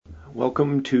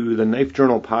Welcome to the Knife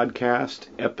Journal Podcast,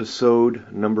 episode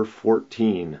number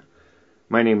 14.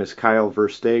 My name is Kyle Ver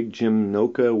Steeg. Jim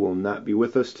Noka will not be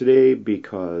with us today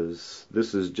because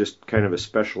this is just kind of a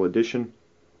special edition.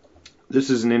 This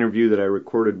is an interview that I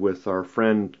recorded with our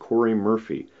friend Cory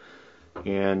Murphy,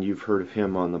 and you've heard of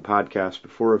him on the podcast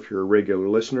before if you're a regular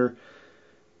listener.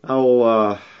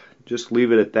 I'll just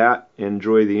leave it at that.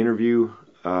 Enjoy the interview.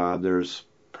 There's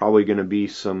probably going to be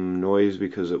some noise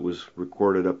because it was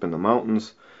recorded up in the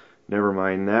mountains. Never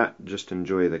mind that. Just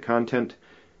enjoy the content.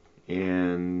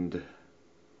 And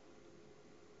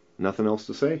nothing else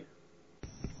to say.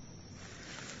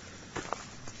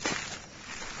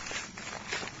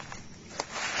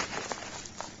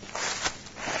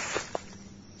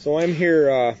 So I'm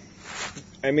here,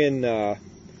 I'm in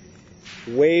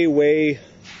way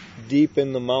deep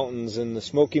in the mountains, in the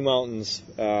Smoky Mountains,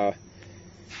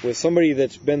 with somebody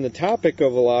that's been the topic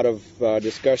of a lot of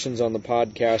discussions on the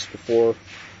podcast before,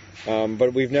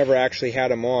 but we've never actually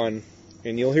had him on.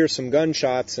 And you'll hear some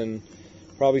gunshots and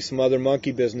probably some other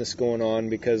monkey business going on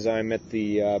because I'm at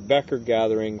the Becker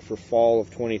gathering for fall of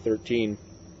 2013.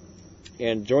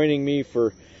 And joining me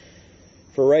for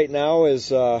right now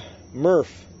is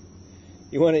Murph.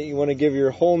 You want to give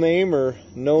your whole name or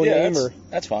name?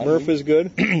 That's fine. Murph is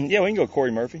good? Yeah, we can go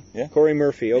Cory Murphy. Yeah. Cory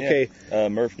Murphy, okay. Yeah.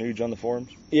 Murph Nuge on the forums.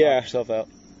 Yeah. Knock yourself out.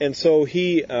 And so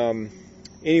he,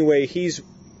 anyway,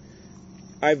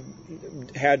 I've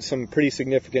had some pretty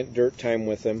significant dirt time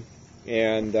with him,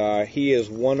 and he is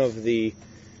one of the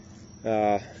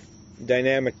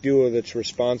dynamic duo that's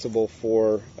responsible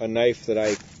for a knife that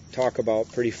I talk about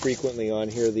pretty frequently on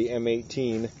here, the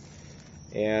M18.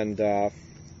 And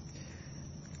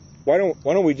why don't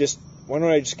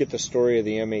I just get the story of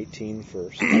the M18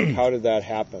 first? Like, how did that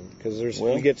happen? Because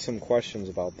we get some questions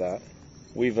about that.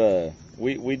 We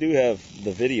do have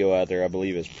the video out there, I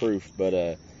believe, as proof.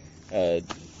 But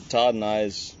Todd and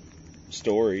I's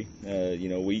story,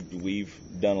 we've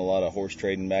done a lot of horse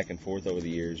trading back and forth over the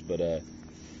years. But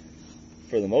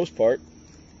for the most part,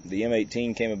 the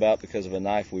M18 came about because of a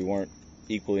knife we weren't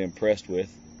equally impressed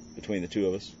with between the two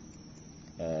of us.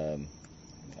 I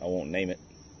won't name it,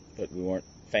 but we weren't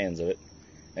fans of it.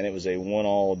 And it was a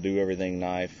one-all, do-everything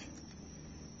knife.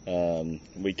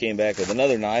 We came back with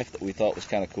another knife that we thought was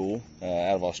kind of cool,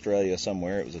 out of Australia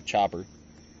somewhere. It was a chopper.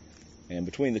 And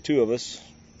between the two of us,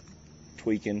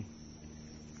 tweaking,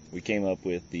 we came up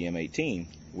with the M18.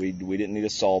 We didn't need a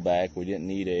sawback. We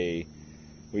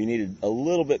needed a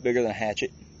little bit bigger than a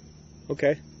hatchet.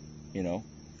 Okay.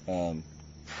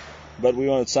 But we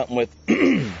wanted something with,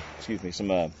 excuse me,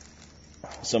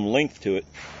 some length to it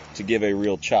to give a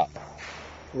real chop.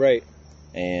 Right.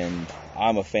 And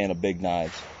I'm a fan of big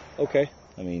knives. Okay.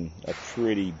 I mean, a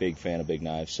pretty big fan of big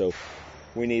knives. So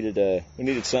we needed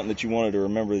something that you wanted to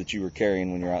remember that you were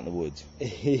carrying when you're out in the woods.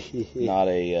 Not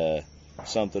a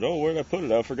something, where did I put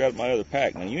it? I forgot my other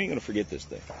pack. Now, you ain't going to forget this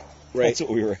thing. Right. That's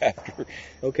what we were after.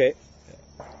 Okay.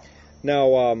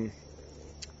 Now,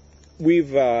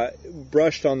 we've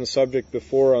brushed on the subject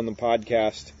before on the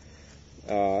podcast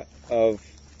of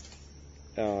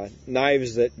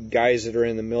knives that guys that are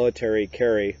in the military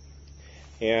carry.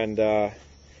 And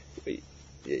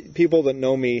people that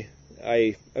know me,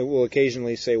 I will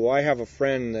occasionally say, well, I have a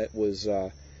friend that was,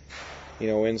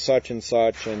 in such and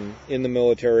such and in the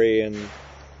military, and,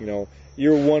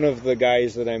 you're one of the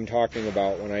guys that I'm talking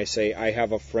about when I say I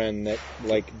have a friend that,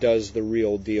 does the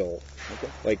real deal.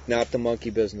 Okay. Not the monkey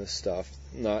business stuff,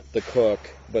 not the cook,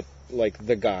 but,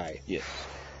 the guy. Yes.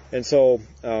 And so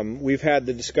we've had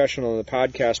the discussion on the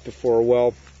podcast before.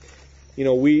 Well,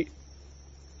 we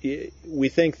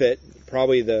think that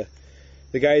probably the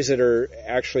guys that are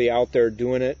actually out there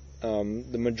doing it,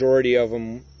 the majority of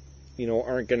them,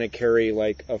 aren't going to carry a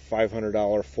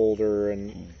 $500 folder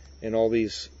and all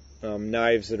these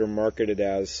knives that are marketed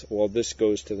as, well, this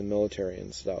goes to the military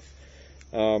and stuff.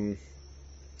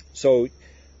 So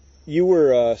you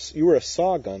were a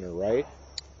saw gunner, right?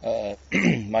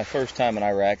 My first time in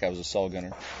Iraq, I was a saw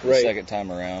gunner. The second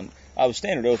time around, I was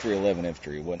standard 0311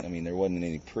 infantry. There wasn't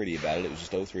anything pretty about it. It was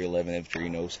just 0311 infantry,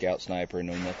 no scout sniper,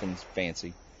 no nothing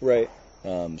fancy. Right.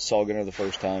 Saw gunner the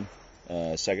first time.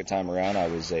 Second time around, I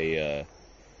was a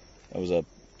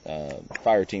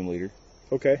fire team leader.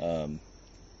 Okay.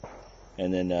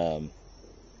 And then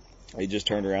it just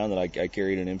turned around that I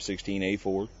carried an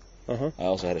M16A4. Uh-huh. I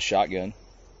also had a shotgun.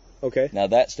 Okay. Now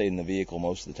that stayed in the vehicle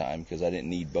most of the time because I didn't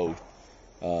need both.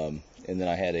 And then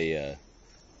I had a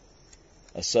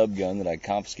sub gun that I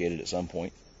confiscated at some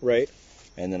point. Right.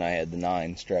 And then I had the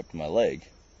 9 strapped to my leg.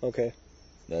 Okay.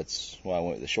 That's why I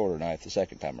went with the shorter knife the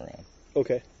second time around.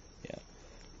 Okay. Yeah.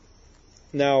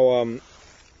 Now,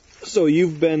 So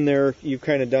you've been there, you've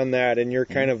kind of done that, and you're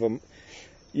kind of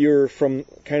you're from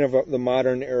kind of the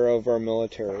modern era of our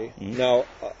military. Mm-hmm. Now,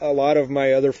 a lot of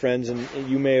my other friends, and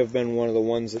you may have been one of the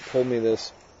ones that told me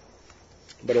this,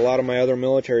 but a lot of my other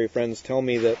military friends tell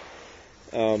me that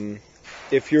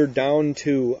if you're down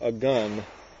to a gun,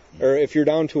 or if you're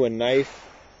down to a knife,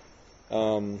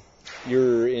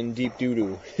 you're in deep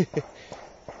doo-doo.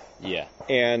 Yeah.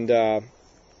 And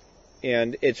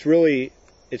it's really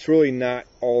not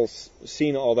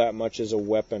seen all that much as a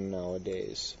weapon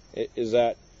nowadays. Is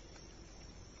that?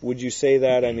 Would you say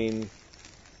that? I mean,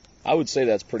 I would say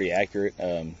that's pretty accurate.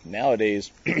 Nowadays,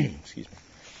 excuse me.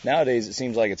 Nowadays, it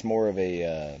seems like it's more of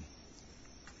a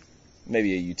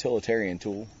maybe a utilitarian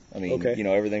tool. I mean, okay. You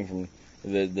know, everything from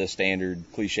the standard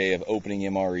cliche of opening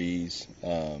MREs,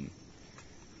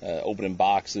 opening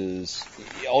boxes,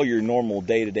 all your normal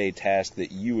day-to-day tasks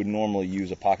that you would normally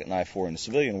use a pocket knife for in the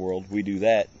civilian world. We do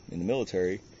that in the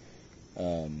military,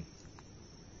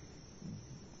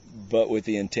 but with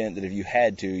the intent that if you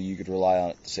had to, you could rely on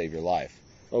it to save your life.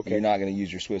 Okay. You're not going to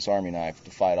use your Swiss Army knife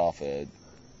to fight off an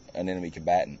enemy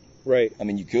combatant. Right. I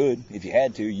mean, you could. If you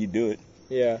had to, you'd do it.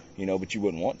 Yeah. You know, but you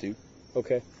wouldn't want to.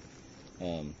 Okay.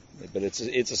 But it's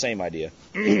the same idea.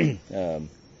 You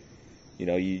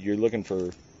know, you're looking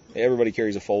for... Everybody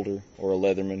carries a folder or a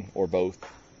Leatherman or both.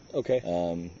 Okay.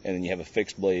 And then you have a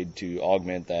fixed blade to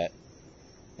augment that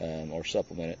or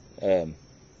supplement it.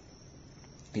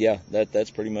 Yeah, that's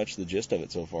pretty much the gist of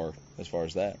it so far, as far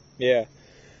as that. Yeah.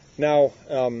 Now,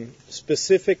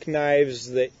 specific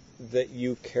knives that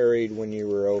you carried when you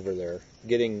were over there.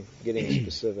 Getting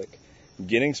specific.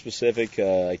 Getting specific,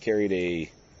 I carried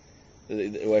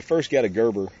I first got a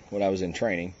Gerber when I was in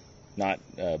training, not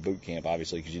boot camp,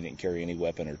 obviously, because you didn't carry any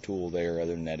weapon or tool there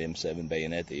other than that M7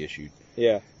 bayonet they issued.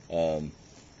 Yeah.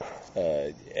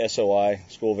 SOI,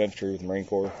 School of Infantry with the Marine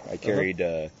Corps. I carried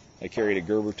a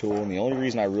Gerber tool, and the only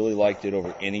reason I really liked it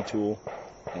over any tool,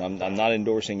 and I'm not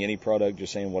endorsing any product,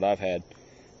 just saying what I've had.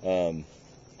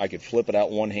 I could flip it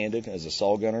out one-handed as a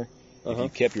saw gunner. If you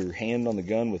kept your hand on the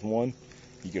gun with one,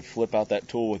 you could flip out that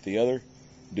tool with the other,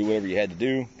 do whatever you had to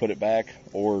do, put it back,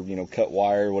 or, you know, cut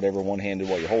wire, whatever, one-handed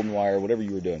while you're holding wire, whatever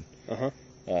you were doing.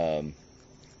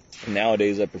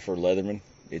 Nowadays, I prefer Leatherman.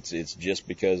 It's just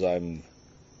because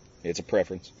it's a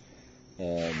preference.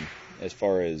 As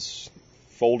far as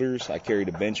folders, I carried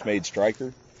a Benchmade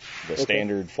Striker, the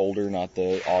standard folder, not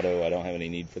the auto. I don't have any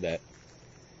need for that.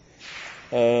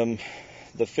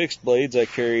 The fixed blades I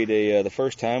carried the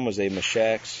first time was a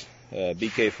Meshack's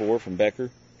BK4 from Becker,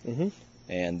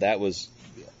 and that was,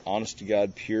 honest to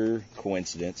God, pure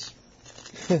coincidence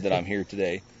that I'm here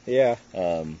today. Yeah.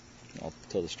 I'll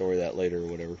tell the story of that later or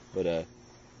whatever. But and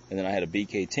then I had a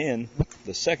BK10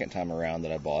 the second time around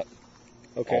that I bought,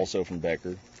 also from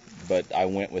Becker, but I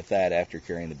went with that after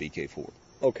carrying the BK4.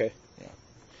 Okay. Yeah.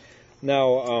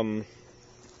 Now,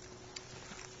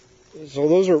 so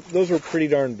those are pretty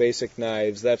darn basic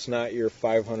knives. That's not your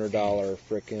 $500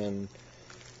 frickin',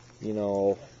 you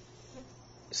know,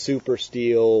 super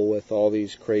steel with all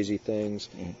these crazy things.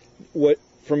 What,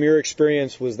 from your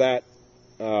experience, was that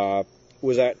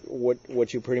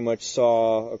what you pretty much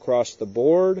saw across the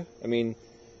board? I mean,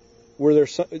 were there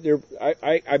some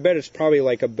I bet it's probably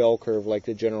like a bell curve, like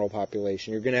the general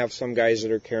population. You're going to have some guys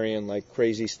that are carrying like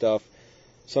crazy stuff,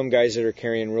 some guys that are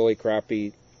carrying really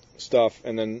crappy stuff,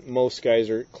 and then most guys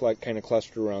are kind of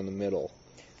clustered around the middle.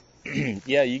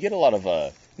 Yeah, you get a lot of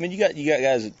I mean, you got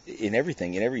guys in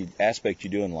everything, in every aspect you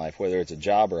do in life, whether it's a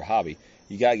job or a hobby.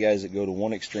 You got guys that go to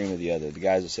one extreme or the other. The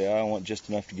guys that say, "Oh, I want just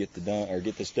enough to get this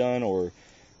done," or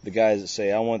the guys that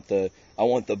say, "I want the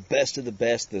best of the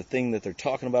best, the thing that they're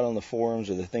talking about on the forums,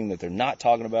 or the thing that they're not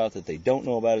talking about that they don't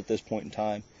know about at this point in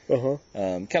time." Kind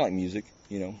of like music,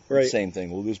 you know, right. Same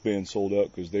thing. Well, this band sold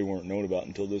out because they weren't known about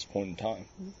until this point in time.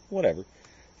 Whatever.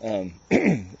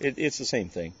 It's the same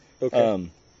thing. Okay.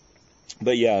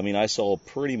 But yeah, I mean, I saw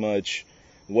pretty much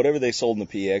whatever they sold in the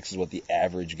PX is what the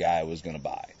average guy was going to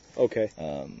buy. Okay.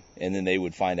 And then they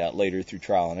would find out later through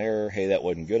trial and error, hey, that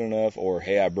wasn't good enough, or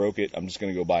hey, I broke it, I'm just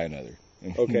going to go buy another.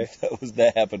 Okay.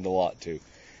 That happened a lot too.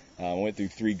 I went through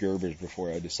 3 Gerbers before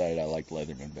I decided I liked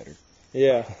Leatherman better.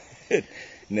 Yeah. And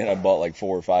then I bought like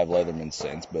 4 or 5 Leathermans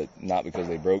since, but not because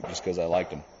they broke, just because I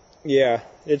liked them. Yeah,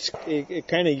 it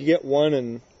kind of, you get one,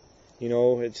 and you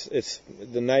know, it's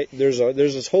the night. There's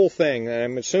this whole thing, and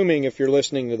I'm assuming if you're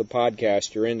listening to the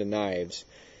podcast, you're into knives,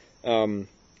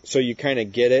 so you kind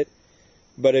of get it.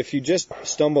 But if you just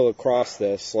stumble across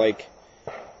this, like,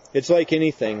 it's like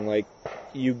anything. Like,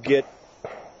 you get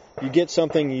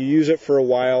something, you use it for a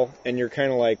while, and you're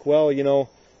kind of like, well, you know,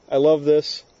 I love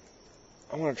this.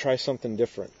 to try something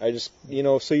different. I just,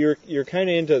 so you're kind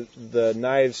of into the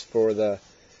knives for the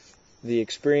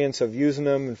experience of using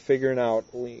them and figuring out,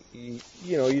 you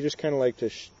just kind of like to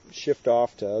shift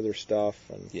off to other stuff.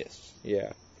 And yes.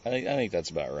 Yeah. I think that's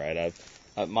about right.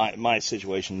 My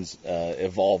situation's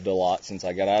evolved a lot since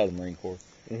I got out of the Marine Corps.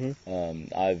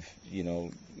 Mm-hmm.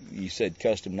 You said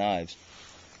custom knives.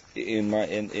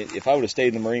 If I would have stayed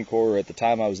in the Marine Corps, or at the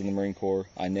time I was in the Marine Corps,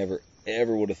 I never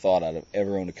ever would have thought I'd have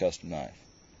ever owned a custom knife.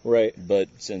 Right. But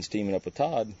since teaming up with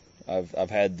Todd, I've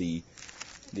had the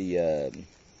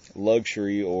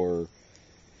luxury, or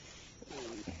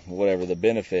whatever, the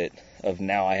benefit of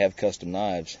now I have custom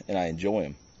knives and I enjoy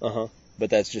them. Uh-huh. But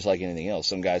that's just like anything else.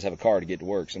 Some guys have a car to get to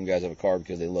work. Some guys have a car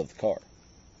because they love the car.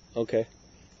 Okay.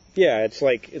 Yeah, it's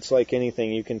like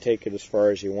anything. You can take it as far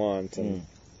as you want, and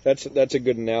that's a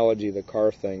good analogy, the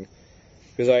car thing,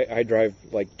 because I drive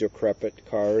like decrepit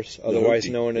cars, otherwise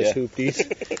known as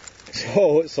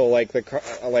hoopties. So like the car,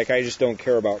 like I just don't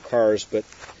care about cars, but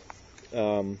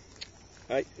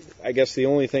I guess the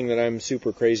only thing that I'm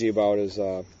super crazy about is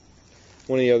one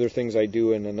of the other things I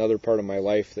do in another part of my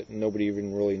life that nobody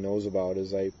even really knows about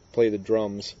is I play the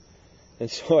drums, and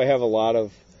so I have a lot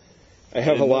of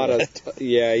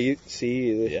yeah, you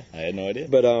see. Yeah, I had no idea.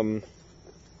 But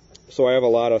so I have a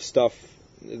lot of stuff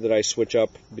that I switch up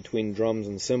between drums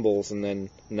and cymbals, and then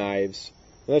knives.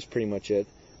 And that's pretty much it.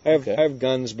 I have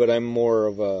guns, but I'm more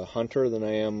of a hunter than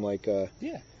I am like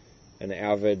an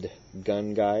avid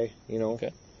gun guy,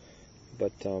 Okay.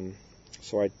 But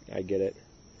so I get it.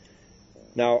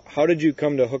 Now, how did you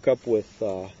come to hook up with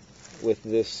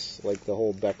this, like the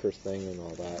whole Becker thing and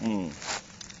all that?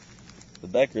 The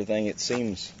Becker thing, it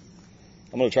seems,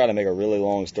 I'm going to try to make a really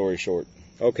long story short.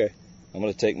 Okay. I'm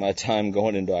going to take my time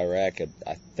going into Iraq.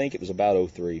 I think it was about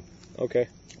 2003. Okay.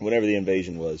 Whenever the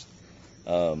invasion was.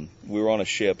 We were on a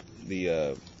ship,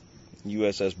 the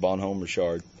USS Bonhomme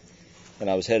Richard, and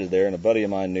I was headed there, and a buddy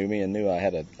of mine knew me and knew I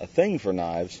had a thing for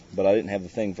knives, but I didn't have the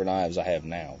thing for knives I have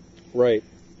now. Right.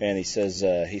 And he says,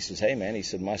 hey man, he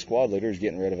said, my squad leader is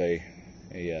getting rid of a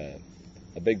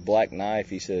big black knife.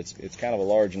 He said, it's kind of a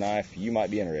large knife. You might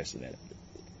be interested in it.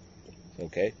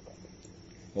 Okay.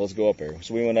 Well, let's go up there.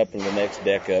 So we went up to the next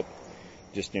deck up,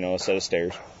 just, a set of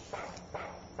stairs.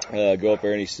 Go up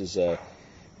there, and he said,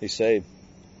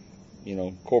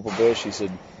 Corporal Bush, he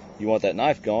said, you want that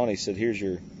knife gone? He said, here's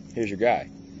your guy.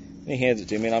 And he hands it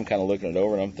to me, and I'm kind of looking it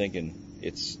over, and I'm thinking,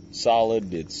 it's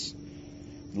solid, it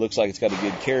looks like it's got a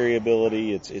good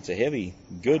carryability, it's a heavy,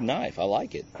 good knife. I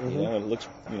like it. Mm-hmm. It looks,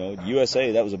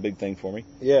 USA, that was a big thing for me.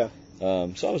 Yeah.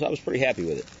 So I was pretty happy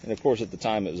with it. And of course, at the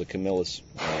time, it was a Camillus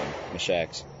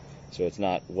Meshax, so it's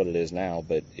not what it is now,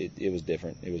 but it was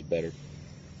different. It was better.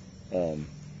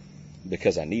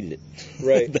 Because I needed it.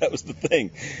 Right. That was the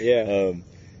thing. Yeah.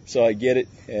 So I get it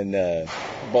and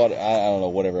bought it. I don't know,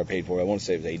 whatever I paid for it. I want to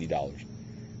say it was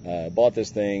 $80. Bought this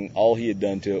thing. All he had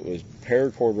done to it was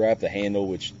paracord wrap the handle,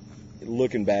 which,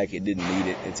 looking back, it didn't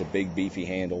need it. It's a big, beefy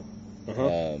handle.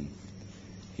 Uh-huh.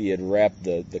 He had wrapped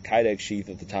the Kydex sheath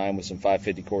at the time with some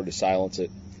 550 cord to silence it.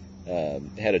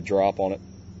 Had a drop on it.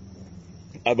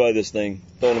 I buy this thing,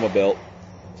 throw it in my belt.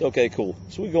 It's okay, cool.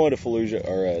 So we go into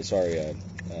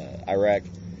Iraq.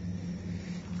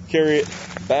 Carry it,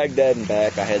 Baghdad and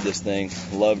back. I had this thing,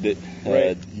 loved it.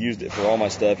 Right. Used it for all my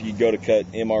stuff. You'd go to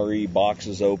cut MRE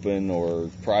boxes open or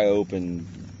pry open,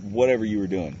 whatever you were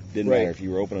doing. Didn't matter if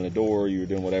you were opening a door, you were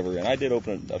doing whatever. And I did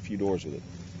open a few doors with it.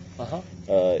 Uh-huh.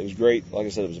 It was great. Like I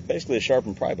said, it was basically a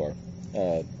sharpened pry bar.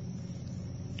 Do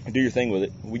your thing with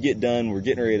it. We get done. We're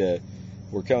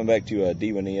coming back to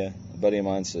Diwania. A buddy of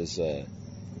mine says,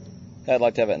 I'd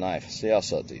like to have that knife. See, I'll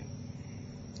sell it to you.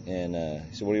 And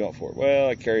he said, what do you want for it? Well,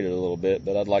 I carried it a little bit,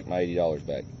 but I'd like my $80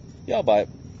 back. Yeah, I'll buy it.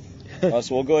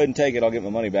 So we'll go ahead and take it. I'll get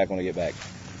my money back when I get back.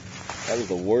 That was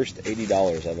the worst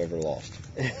 $80 I've ever lost.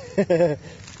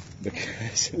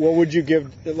 Because what would you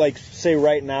give, like, say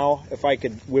right now, if I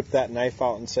could whip that knife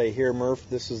out and say, here, Murph,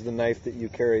 this is the knife that you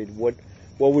carried, what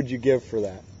would you give for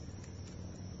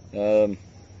that?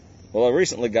 Well, I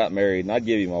recently got married, and I'd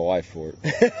give you my wife for it.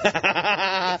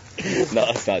 No,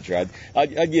 that's not true.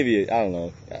 I'd give you, I don't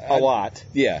know. A lot.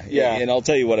 Yeah. And I'll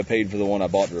tell you what I paid for the one I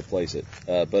bought to replace it.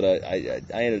 But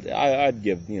I'd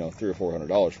give, $300 or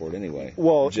 $400 for it anyway.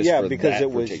 Well, just for because that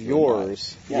it was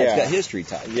yours. Yeah, it's got history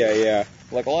tied to it. Yeah.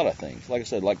 Like a lot of things. Like I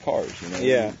said, like cars,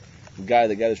 Yeah. The guy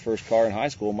that got his first car in high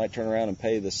school might turn around and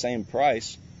pay the same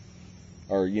price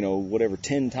or, whatever,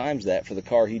 10 times that for the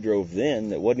car he drove then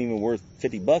that wasn't even worth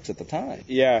 $50 at the time.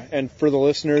 Yeah, and for the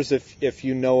listeners, if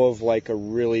you know of like a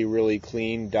really, really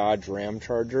clean Dodge Ram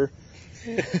Charger,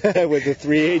 With the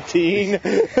 318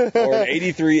 or an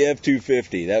 83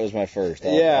 F250. That was my first.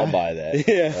 I'll buy that.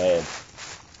 Yeah.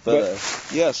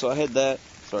 So I had that.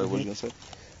 Sorry, what were you gonna say?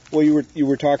 Well, you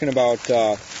were talking about.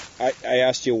 I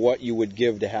asked you what you would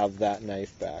give to have that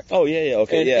knife back. Oh yeah,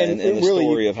 okay, and the really,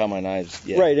 story of how my knives.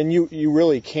 Yeah. Right, and you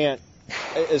really can't.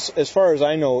 As far as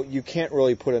I know, you can't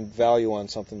really put a value on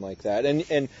something like that,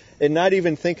 and not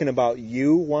even thinking about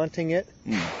you wanting it.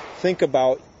 Think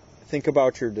about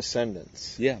your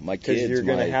descendants. Yeah, my kids. Because you're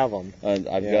going to have them. I've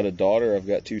got a daughter. I've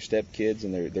got 2 stepkids,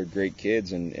 and they're great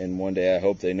kids. And one day I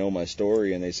hope they know my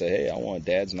story and they say, "Hey, I want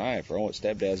Dad's knife, or I want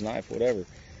stepdad's knife, whatever."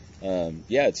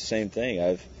 It's the same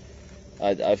thing.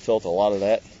 I've felt a lot of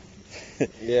that.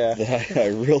 Yeah. That I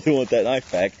really want that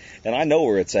knife back, and I know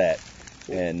where it's at.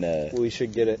 And we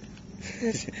should get it.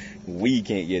 We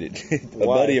can't get it. A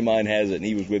Why? buddy of mine has it, and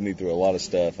he was with me through a lot of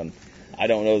stuff, and I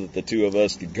don't know that the 2 of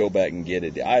us could go back and get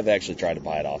it. I've actually tried to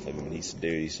buy it off of him, and he said,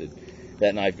 "Dude," he said,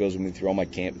 "that knife goes with me through all my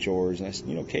camp chores." And I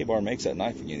said, K-Bar makes that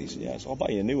knife again. He said, "Yeah, so I'll buy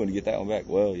you a new one to get that one back."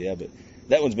 Well, yeah, but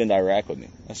that one's been to Iraq with me.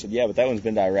 I said, "Yeah, but that one's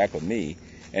been to Iraq with me."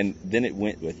 And then it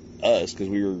went with us because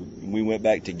we went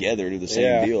back together to the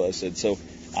same deal. I said, "So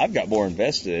I've got more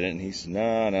invested in it." And he said,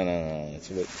 No.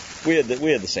 So we had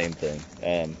the same thing.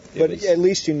 But at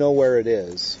least you know where it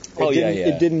is.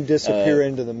 It didn't disappear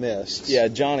into the mist. Yeah,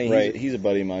 Johnny, right. he's a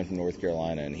buddy of mine from North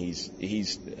Carolina, and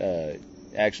he's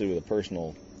actually with a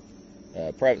personal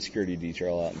private security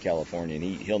detail out in California, and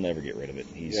he'll never get rid of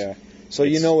it. So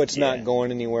it's not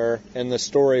going anywhere, and the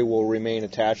story will remain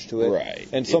attached to it. Right.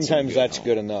 And sometimes that's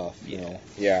good enough. You know.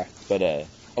 Yeah. But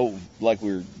like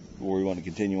we want to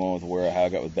continue on with how I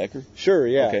got with Becker. Sure.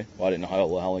 Yeah. Okay. Well, I didn't know how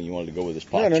long you wanted to go with this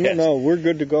podcast. No. We're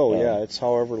good to go. It's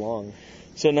however long.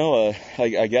 So no,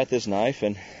 I got this knife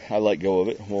and I let go of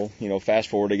it. Well, fast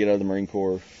forward, I get out of the Marine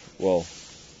Corps. Well,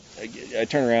 I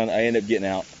turn around, I end up getting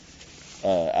out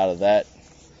of that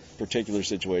particular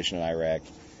situation in Iraq.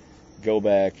 Go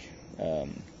back.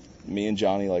 Me and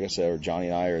Johnny, like I said, or Johnny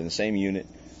and I are in the same unit.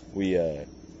 We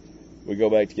go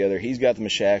back together. He's got the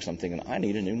Mashaks. I'm thinking, I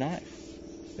need a new knife.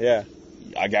 Yeah.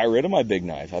 I got rid of my big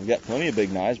knife. I've got plenty of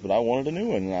big knives, but I wanted a new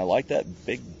one, and I like that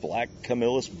big black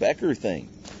Camillus Becker thing.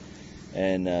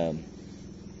 And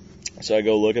so I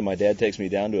go look, and my dad takes me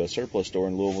down to a surplus store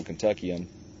in Louisville, Kentucky. I'm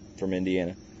from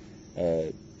Indiana,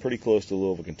 pretty close to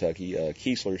Louisville, Kentucky.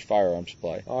 Kiesler's Firearm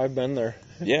Supply. Oh, I've been there.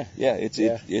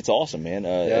 It's awesome, man.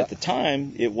 At the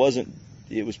time, it was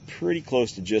pretty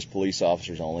close to just police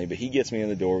officers only, but he gets me in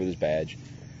the door with his badge,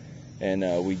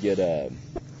 and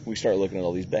we start looking at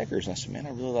all these Beckers, and I said, man, I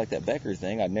really like that Becker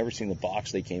thing. I'd never seen the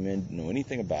box they came in, didn't know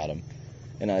anything about them.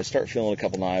 And I start feeling a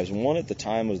couple knives. And one at the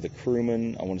time was the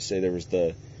Crewman. I want to say there was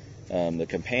the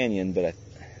Companion, but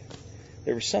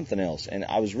there was something else. And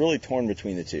I was really torn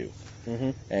between the two.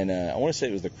 Mm-hmm. And I want to say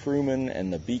it was the Crewman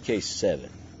and the BK7,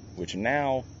 which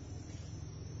now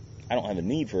I don't have a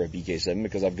need for a BK7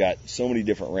 because I've got so many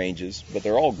different ranges, but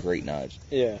they're all great knives.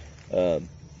 Yeah.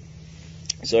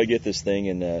 So I get this thing,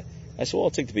 and I said, well,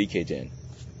 I'll take the BK10,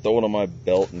 throw it on my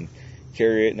belt, and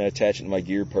carry it and attach it to my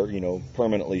gear,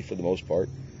 permanently for the most part.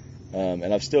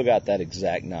 And I've still got that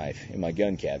exact knife in my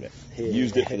gun cabinet. Yeah.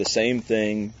 Used it for the same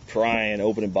thing, prying,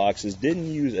 opening boxes.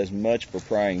 Didn't use as much for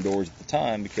prying doors at the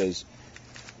time because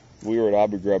we were at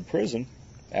Abu Ghraib prison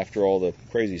after all the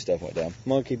crazy stuff went down.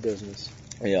 Monkey business.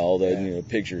 Yeah, all the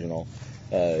pictures and all.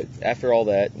 After all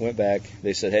that, went back.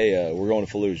 They said, hey, we're going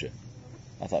to Fallujah.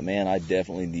 I thought, man, I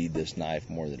definitely need this knife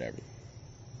more than ever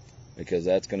because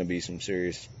that's going to be some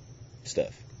serious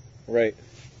stuff. Right.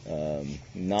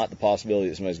 Not the possibility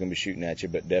that somebody's going to be shooting at you,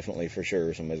 but definitely for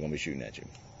sure somebody's going to be shooting at you.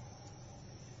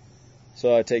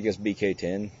 So I take this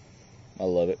BK10. I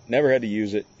love it. Never had to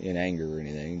use it in anger or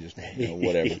anything, just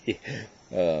whatever.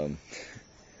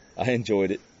 I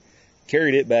enjoyed it.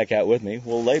 Carried it back out with me.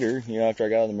 Well, later, after I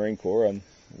got out of the Marine Corps, I'm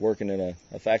working at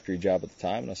a factory job at the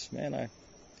time, and I said, man, I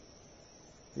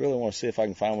really want to see if I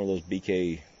can find one of those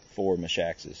BK4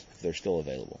 Mashakses, if they're still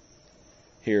available.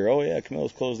 Here, oh yeah,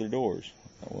 Camillus closed their doors.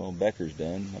 Well, Becker's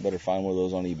done. I better find one of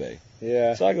those on eBay.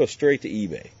 Yeah. So I go straight to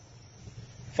eBay.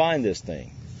 Find this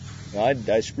thing. Now,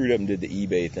 I screwed up and did the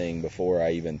eBay thing before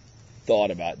I even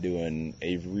thought about doing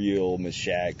a real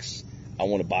Mashaks, I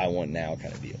want to buy one now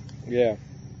kind of deal. Yeah.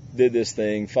 Did this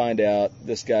thing, find out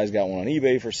this guy's got one on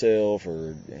eBay for sale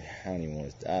for, I don't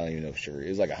even know for sure. It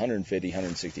was like $150,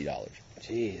 $160.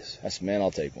 Jeez. I said, man,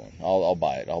 I'll take one. I'll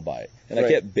buy it. And right. I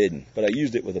kept bidding, but I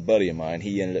used it with a buddy of mine.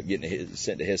 He ended up getting it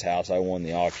sent to his house. I won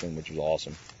the auction, which was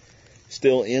awesome.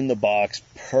 Still in the box,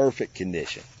 perfect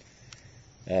condition.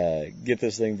 Get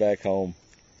this thing back home.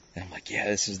 And I'm like, yeah,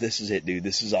 this is it, dude.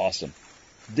 This is awesome.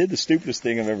 did the stupidest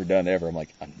thing I've ever done ever. I'm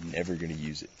like, I'm never going to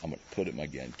use it. I'm going to put it in my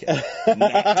gun cabinet.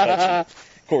 Not touch it.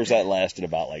 Of course, that lasted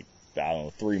about, like, I don't know,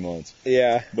 3 months.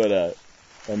 Yeah. But,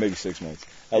 or maybe 6 months.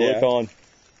 I look on,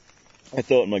 I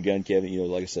throw it in my gun cabinet,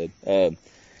 like I said.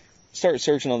 Started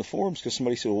searching on the forums because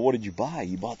somebody said, well, what did you buy?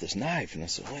 You bought this knife. And I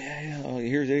said, well, yeah,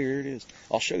 here it is.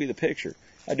 I'll show you the picture.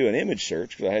 I do an image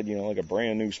search because I had, like a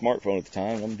brand new smartphone at the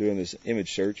time. I'm doing this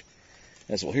image search.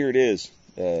 And I said, well, here it is.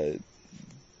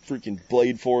 Freaking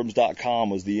bladeforums.com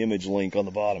was the image link on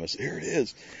the bottom. I said, here it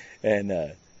is.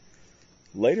 And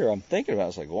later I'm thinking about it. I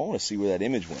was like, well, I want to see where that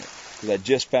image went. Because I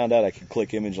just found out I could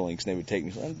click image links and they would take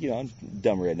me. I'm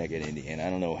dumb redneck in Indiana. I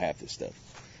don't know half this stuff.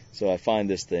 So I find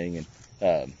this thing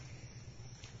and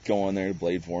go on there to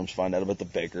Blade Forums, find out about the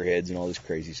Becker heads and all this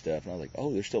crazy stuff. And I was like,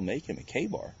 oh, they're still making them at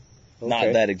K-Bar. Okay.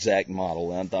 Not that exact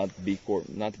model. Not the BK4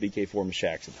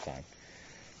 Mashaks at the time.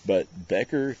 But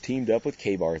Becker teamed up with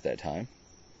K-Bar at that time.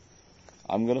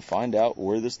 I'm going to find out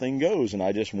where this thing goes. And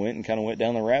I just went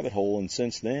down the rabbit hole. And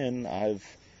since then, I've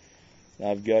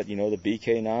got, the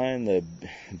BK9, the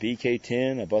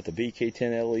BK10. I bought the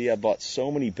BK10 LE. I bought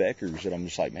so many Beckers that I'm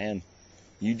just like, man,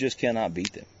 you just cannot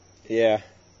beat them. Yeah.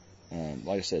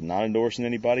 Like I said, not endorsing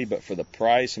anybody, but for the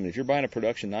price, if you're buying a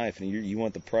production knife and you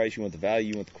want the price, you want the value,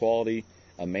 you want the quality,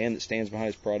 a man that stands behind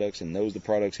his products and knows the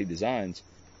products he designs,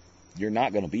 you're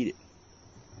not going to beat it.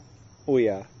 Oh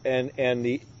yeah, and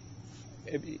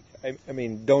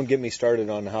don't get me started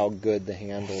on how good the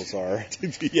handles are.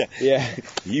 Yeah.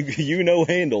 You know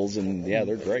handles, and yeah,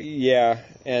 they're great. Yeah,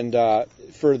 and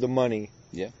for the money.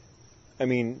 Yeah.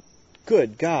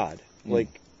 Good God,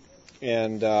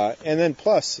 And then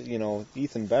plus,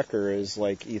 Ethan Becker is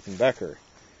like Ethan Becker.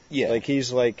 Yeah.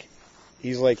 He's like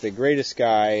the greatest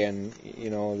guy, and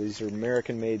these are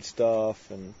American-made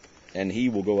stuff, and he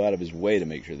will go out of his way to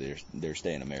make sure they're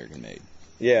staying American-made.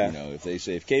 Yeah.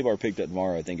 If K-Bar picked up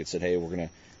tomorrow, I think it said, hey, we're gonna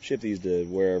ship these to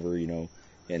wherever,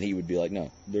 and he would be like,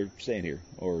 no, they're staying here,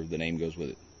 or the name goes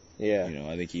with it. Yeah.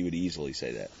 I think he would easily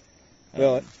say that.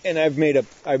 Well, and I've made a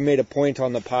point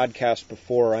on the podcast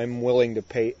before. I'm willing to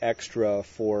pay extra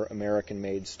for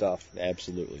American-made stuff.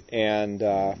 Absolutely. And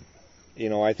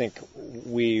I think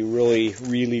we really,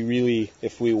 really, really,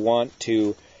 if we want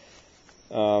to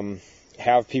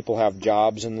have people have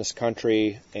jobs in this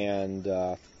country and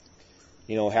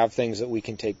have things that we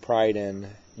can take pride in,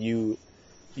 you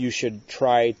should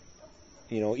try.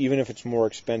 Even if it's more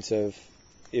expensive,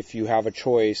 if you have a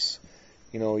choice.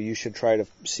 You should try to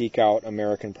seek out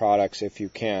American products if you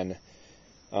can.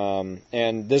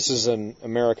 And this is an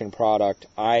American product,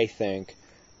 I think,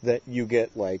 that you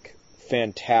get,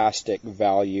 fantastic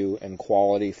value and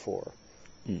quality for.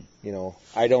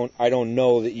 I don't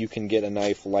know that you can get a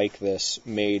knife like this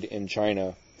made in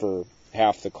China for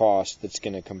half the cost that's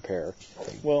going to compare.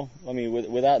 Well,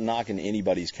 without knocking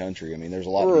anybody's country, there's a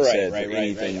lot to be said for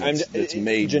anything that's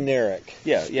made generic.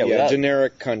 Yeah, without,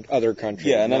 generic other countries.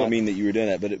 Yeah, and I don't mean that you were doing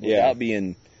that, but without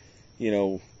being,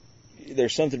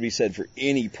 there's something to be said for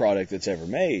any product that's ever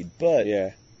made. But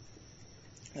I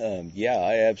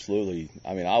absolutely.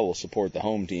 I will support the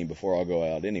home team before I'll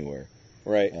go out anywhere.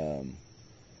 Right.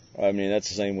 That's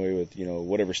the same way with,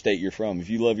 whatever state you're from. If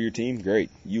you love your team, great.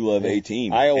 You love a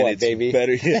team. Iowa, and it's baby.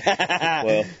 Better.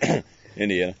 Well,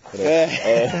 Indiana.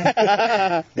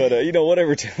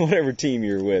 Whatever team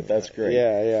you're with, that's great.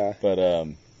 Yeah. But,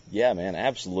 man,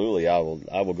 absolutely. I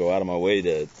will go out of my way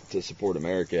to support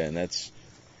America, and it's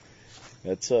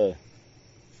a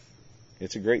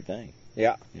great thing.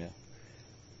 Yeah. Yeah.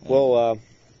 Well,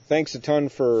 thanks a ton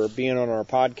for being on our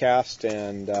podcast,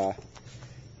 and,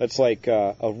 that's like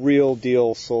a real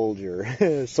deal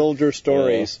soldier. Soldier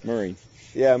stories. Marine.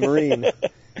 Yeah, Marine.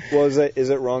 Well, is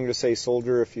it wrong to say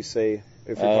soldier if you're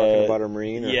talking about a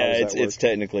Marine? Or yeah, how does that work? It's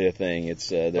technically a thing. It's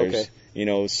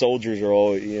soldiers are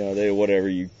all they whatever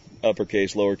you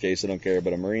uppercase, lowercase, I don't care.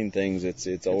 But a Marine thing's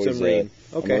it's always a Marine.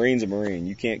 A Marine's a Marine.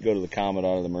 You can't go to the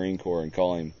Commandant of the Marine Corps and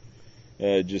call him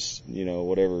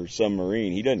whatever some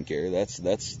Marine. He doesn't care. That's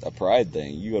a pride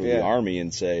thing. You go to the Army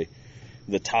and say,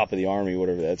 the top of the Army,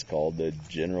 whatever that's called, the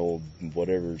general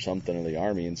whatever something of the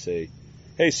Army, and say,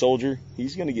 hey, soldier,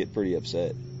 he's going to get pretty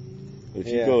upset. But if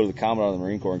you go to the Commandant of the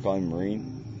Marine Corps and call him a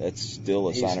Marine, that's still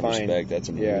a sign of respect. That's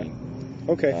a Marine.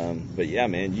 Yeah. Okay. But yeah,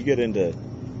 man, you get into,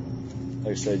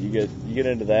 like I said, you get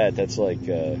into that. That's like,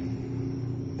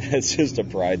 that's just a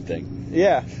pride thing.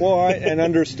 Yeah. Well, and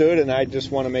understood, and I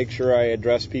just want to make sure I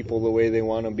address people the way they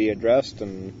want to be addressed,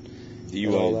 and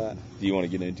all that. Do you want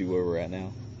to get into where we're at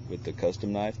now with the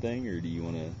custom knife thing, or do you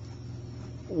want to?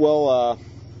 Well,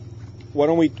 why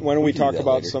don't we talk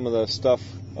about later. Some of the stuff?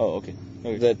 Oh, okay.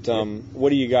 That what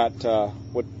do you got?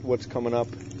 What's coming up?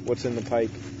 What's in the pike?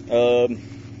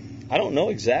 I don't know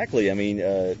exactly. I mean,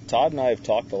 Todd and I have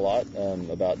talked a lot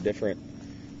about different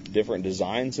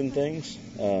designs and things.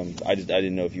 I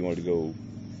didn't know if you wanted to go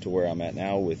to where I'm at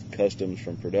now with customs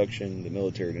from production, the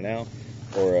military to now,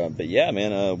 or but yeah,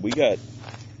 man, we got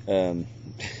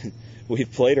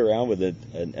we've played around with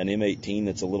an M18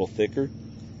 that's a little thicker.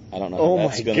 I don't know. Oh how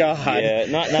that's my gonna, God! Yeah,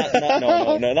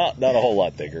 not a whole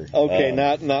lot thicker. Okay,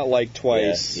 not like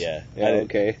twice. Yeah.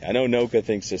 Okay. I know Noka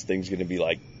thinks this thing's gonna be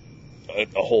like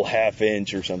a whole half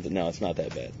inch or something. No, it's not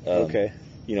that bad. Okay.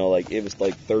 You know, like it was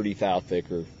like 30 thou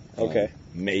thicker. Okay.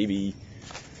 Maybe.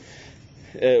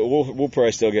 We'll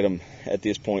probably still get them at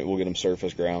this point. We'll get them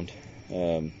surface ground.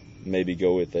 Maybe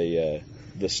go with the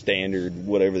standard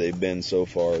whatever they've been so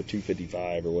far,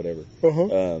 255 or whatever.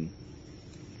 Uh-huh.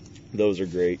 Those are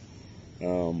great.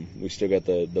 We still got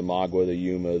the Magua, the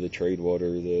Yuma, the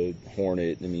Tradewater, the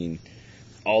Hornet. I mean,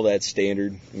 all that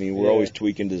standard. I mean, we're always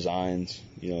tweaking designs.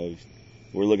 You know,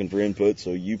 we're looking for input,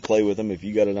 so you play with them. If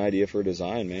you got an idea for a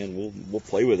design, man, we'll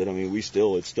play with it. I mean,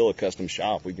 it's still a custom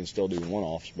shop. We can still do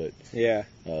one-offs, but yeah,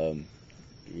 we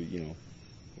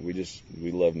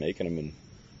love making them and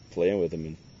playing with them.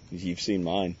 And you've seen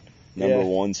mine. Number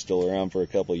one's still around for a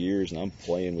couple of years, and I'm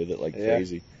playing with it like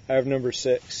crazy. I have number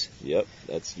 6. Yep,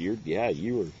 you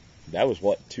were. That was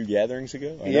what, 2 gatherings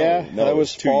ago? That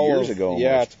was 2 years ago. Almost.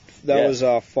 Yeah, that was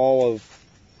fall of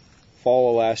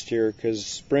last year, because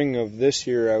spring of this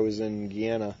year I was in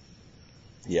Guyana.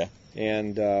 Yeah.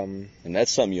 And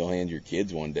that's something you'll hand your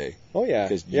kids one day. Oh yeah,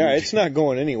 it's not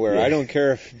going anywhere. Yeah. I don't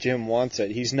care if Jim wants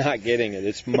it; he's not getting it.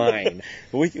 It's mine.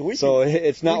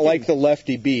 It's not like the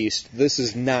Lefty Beast. This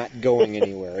is not going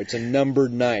anywhere. It's a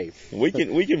numbered knife. We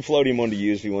can float him one to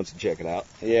use if he wants to check it out.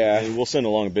 Yeah, I mean, we'll send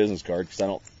along a business card because I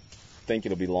don't think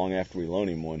it'll be long after we loan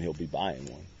him one. He'll be buying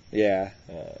one. Yeah.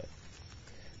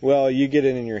 Well, you get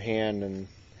it in your hand, and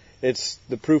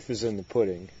the proof is in the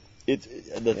pudding.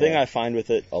 The thing I find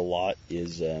with it a lot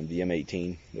is the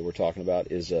M18 that we're talking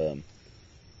about is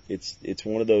it's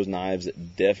one of those knives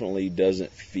that definitely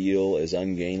doesn't feel as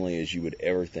ungainly as you would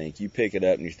ever think. You pick it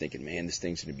up and you're thinking, man, this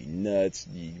thing's going to be nuts,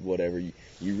 whatever. You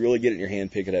really get it in your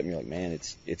hand, pick it up, and you're like, man,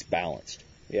 it's balanced.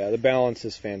 Yeah, the balance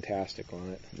is fantastic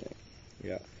on it.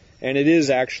 Yeah. And it is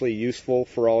actually useful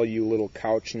for all you little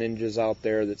couch ninjas out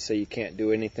there that say you can't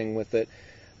do anything with it.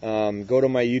 Go to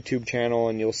my YouTube channel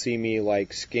and you'll see me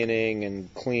like skinning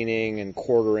and cleaning and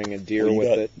quartering a deer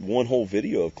with it. One whole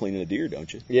video of cleaning a deer,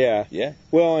 don't you? Yeah. Yeah.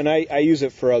 Well, and I use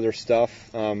it for other stuff,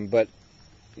 but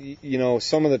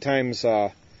some of the times,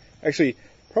 actually,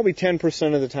 probably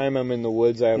 10% of the time I'm in the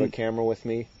woods, I have a camera with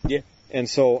me. Yeah. And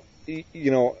so,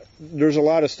 there's a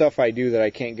lot of stuff I do that I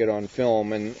can't get on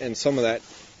film, and some of that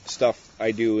stuff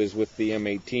I do is with the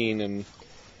M18, and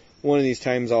one of these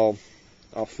times I'll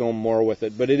film more with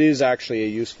it, but it is actually a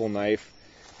useful knife,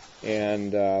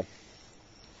 and I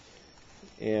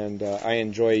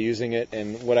enjoy using it.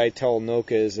 And what I tell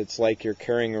Noka is it's like you're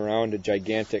carrying around a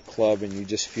gigantic club, and you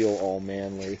just feel all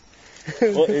manly.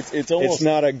 Well, it's almost, it's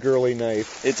not a girly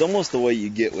knife. It's almost the way you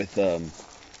get with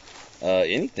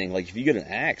anything. Like if you get an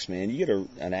axe, man, you get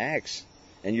an axe,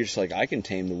 and you're just like, I can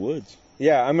tame the woods.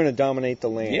 Yeah, I'm going to dominate the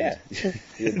land. Yeah,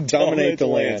 dominate the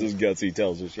land. As Gutsy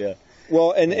tells us. Yeah.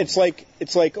 Well, and it's like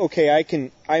okay,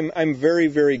 I'm very,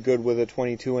 very good with a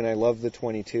 22, and I love the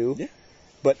 22. Yeah.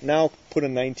 But now put a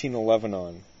 1911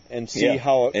 on and see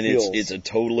how it feels. And it's a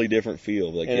totally different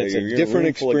feel. Like, and it's you're a different in a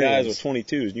room full experience. of guys with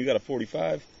 22s, and you got a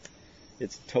 45.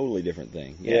 It's a totally different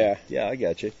thing. Yeah. Yeah, I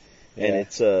got you. Yeah. And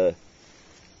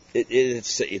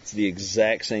it's the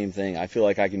exact same thing. I feel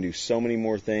like I can do so many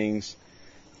more things.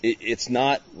 It's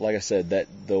not, like I said, that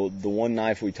the one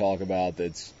knife we talk about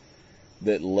that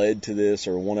led to this,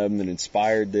 or one of them that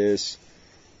inspired this.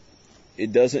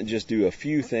 It doesn't just do a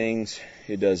few things.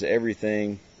 It does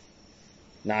everything.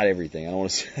 Not everything. I don't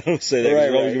want to say that. Right,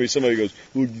 There's always going to be somebody who goes,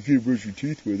 well, you can't brush your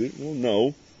teeth with it. Well,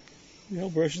 no.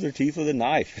 Brushes their teeth with a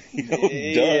knife. Duh.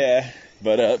 Yeah.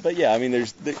 But yeah, I mean,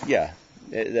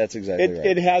 that's exactly right.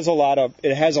 It has a lot of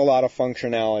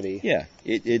functionality. Yeah,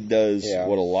 it does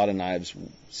what a lot of knives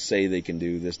say they can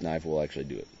do. This knife will actually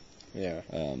do it. Yeah.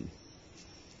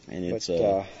 And it's.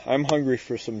 I'm hungry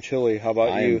for some chili. How about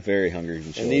you? I am very hungry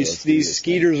for chili. And these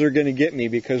skeeters are going to get me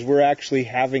because we're actually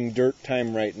having dirt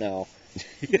time right now.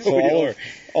 So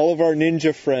all of our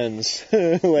ninja friends,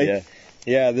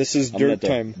 this is dirt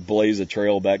time. Blaze a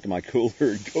trail back to my cooler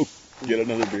and go get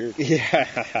another beer.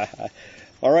 Yeah.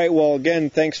 All right. Well, again,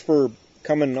 thanks for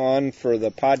coming on for the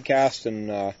podcast,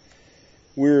 and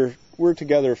we're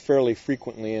together fairly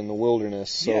frequently in the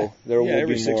wilderness, so there will be more.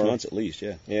 Every 6 months at least.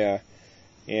 Yeah. Yeah.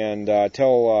 And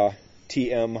tell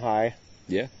TM hi.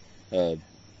 Yeah.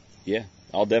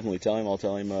 I'll definitely tell him. I'll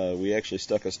tell him we actually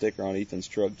stuck a sticker on Ethan's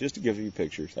truck just to give you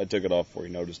pictures. I took it off before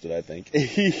he noticed it, I think.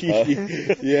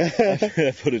 Yeah.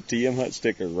 I put a TM Hut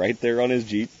sticker right there on his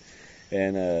Jeep.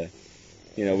 And,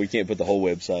 we can't put the whole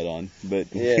website on, but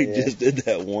we just did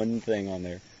that one thing on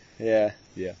there. Yeah.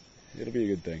 Yeah. It'll be a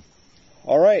good thing.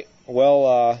 All right.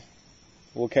 Well,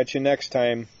 we'll catch you next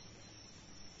time.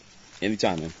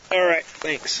 Anytime, man. All right.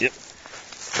 Thanks. Yep.